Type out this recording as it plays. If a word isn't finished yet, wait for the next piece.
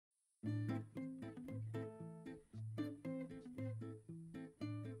A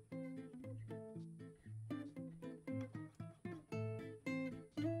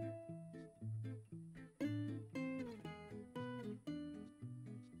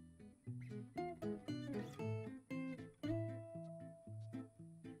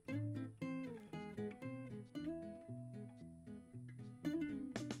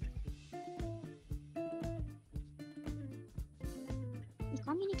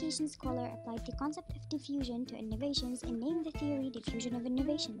communication scholar applied the concept of diffusion to innovations and named the theory Diffusion of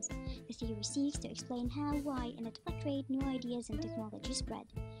Innovations. The theory seeks to explain how, why, and at what rate new ideas and technology spread.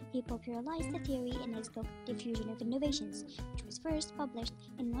 He popularized the theory in his book Diffusion of Innovations, which was first published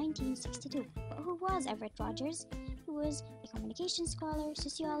in 1962. But who was Everett Rogers? He was a communication scholar,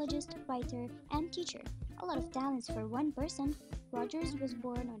 sociologist, writer, and teacher. A lot of talents for one person. Rogers was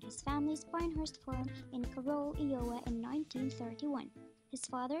born on his family's Pinehurst farm in Carroll, Iowa in 1931. His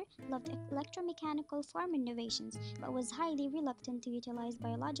father loved electromechanical farm innovations, but was highly reluctant to utilize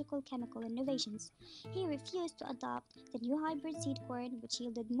biological chemical innovations. He refused to adopt the new hybrid seed corn, which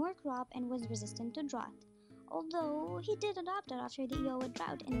yielded more crop and was resistant to drought. Although he did adopt it after the Iowa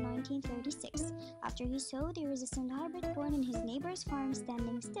drought in 1936, after he sowed the resistant hybrid corn in his neighbor's farm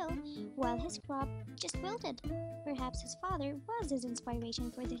standing still, while his crop just wilted. Perhaps his father was his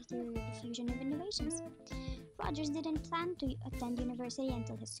inspiration for the theory of diffusion of innovations. Rogers didn't plan to attend university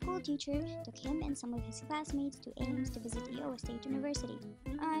until his school teacher took him and some of his classmates to Ames to visit Iowa State University.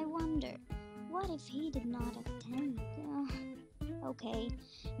 I wonder, what if he did not attend? Okay,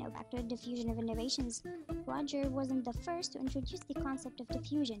 now back to the diffusion of innovations. Roger wasn't the first to introduce the concept of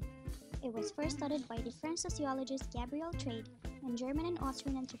diffusion. It was first studied by the French sociologist Gabriel Trade and German and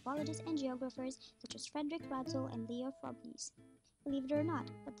Austrian anthropologists and geographers such as Frederick Ratzel and Leo Frobenius. Believe it or not,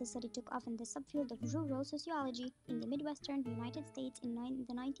 but the study took off in the subfield of rural sociology in the Midwestern United States in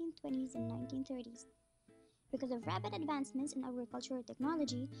the 1920s and 1930s. Because of rapid advancements in agricultural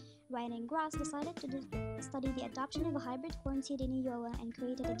technology, Ryan and Gross decided to study the adoption of a hybrid corn seed in Iowa and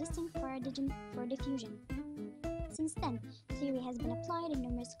created a distinct paradigm for diffusion. Since then, the theory has been applied in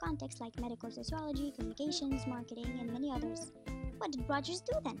numerous contexts like medical sociology, communications, marketing, and many others. What did Rogers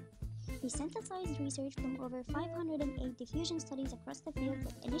do then? He synthesized research from over 508 diffusion studies across the field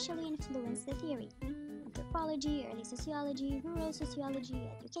that initially influenced the theory: anthropology, early sociology, rural sociology,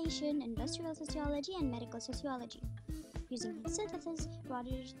 education, industrial sociology, and medical sociology. Using his synthesis,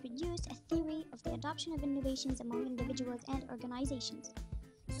 Rogers produced a theory of the adoption of innovations among individuals and organizations.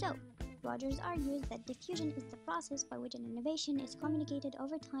 So, Rogers argues that diffusion is the process by which an innovation is communicated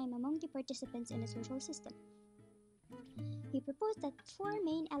over time among the participants in a social system. He proposed that four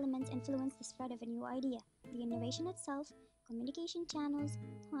main elements influence the spread of a new idea: the innovation itself, communication channels,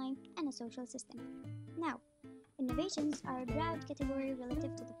 time, and a social system. Now, innovations are a broad category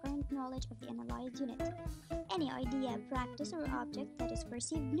relative to the current knowledge of the analyzed unit. Any idea, practice, or object that is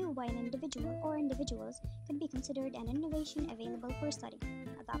perceived new by an individual or individuals could be considered an innovation available for study.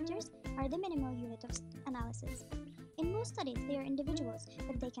 Adopters are the minimal unit of analysis. In most studies, they are individuals,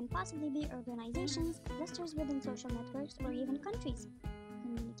 but they can possibly be organizations, clusters within social networks, or even countries.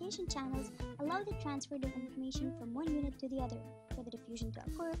 Communication channels allow the transfer of information from one unit to the other. For the diffusion to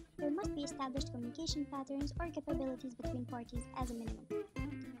occur, there must be established communication patterns or capabilities between parties as a minimum.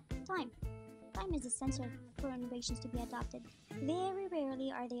 Time. Time is essential for innovations to be adopted. Very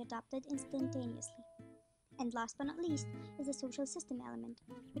rarely are they adopted instantaneously. And last but not least is the social system element,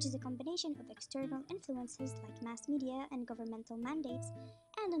 which is a combination of external influences like mass media and governmental mandates,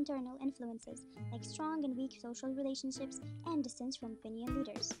 and internal influences like strong and weak social relationships and distance from opinion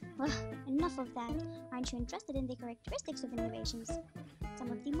leaders. Well, enough of that. Aren't you interested in the characteristics of innovations?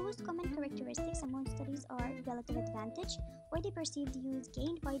 Some of the most common characteristics among studies are relative advantage, or the perceived use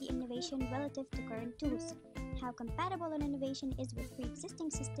gained by the innovation relative to current tools, how compatible an innovation is with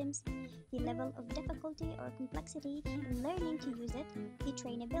pre-existing systems, the level of difficulty or complexity in learning to use it, the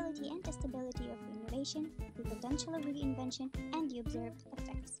trainability and testability of the innovation, the potential of reinvention, and the observed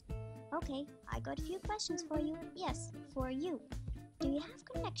effects. Okay, I got a few questions for you. Yes, for you. Do you have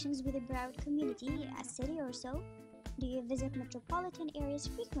connections with a broad community, a city or so? Do you visit metropolitan areas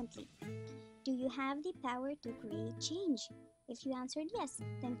frequently? Do you have the power to create change? If you answered yes,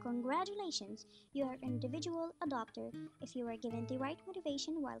 then congratulations, you are an individual adopter. If you were given the right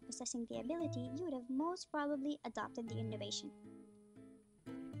motivation while possessing the ability, you would have most probably adopted the innovation.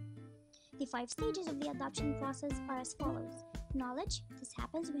 The 5 stages of the adoption process are as follows. Knowledge. This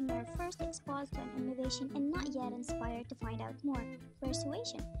happens when you are first exposed to an innovation and not yet inspired to find out more.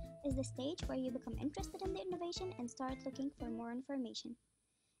 Persuasion is the stage where you become interested in the innovation and start looking for more information.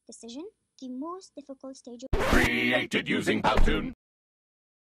 Decision. The most difficult stage. Created using Powtoon.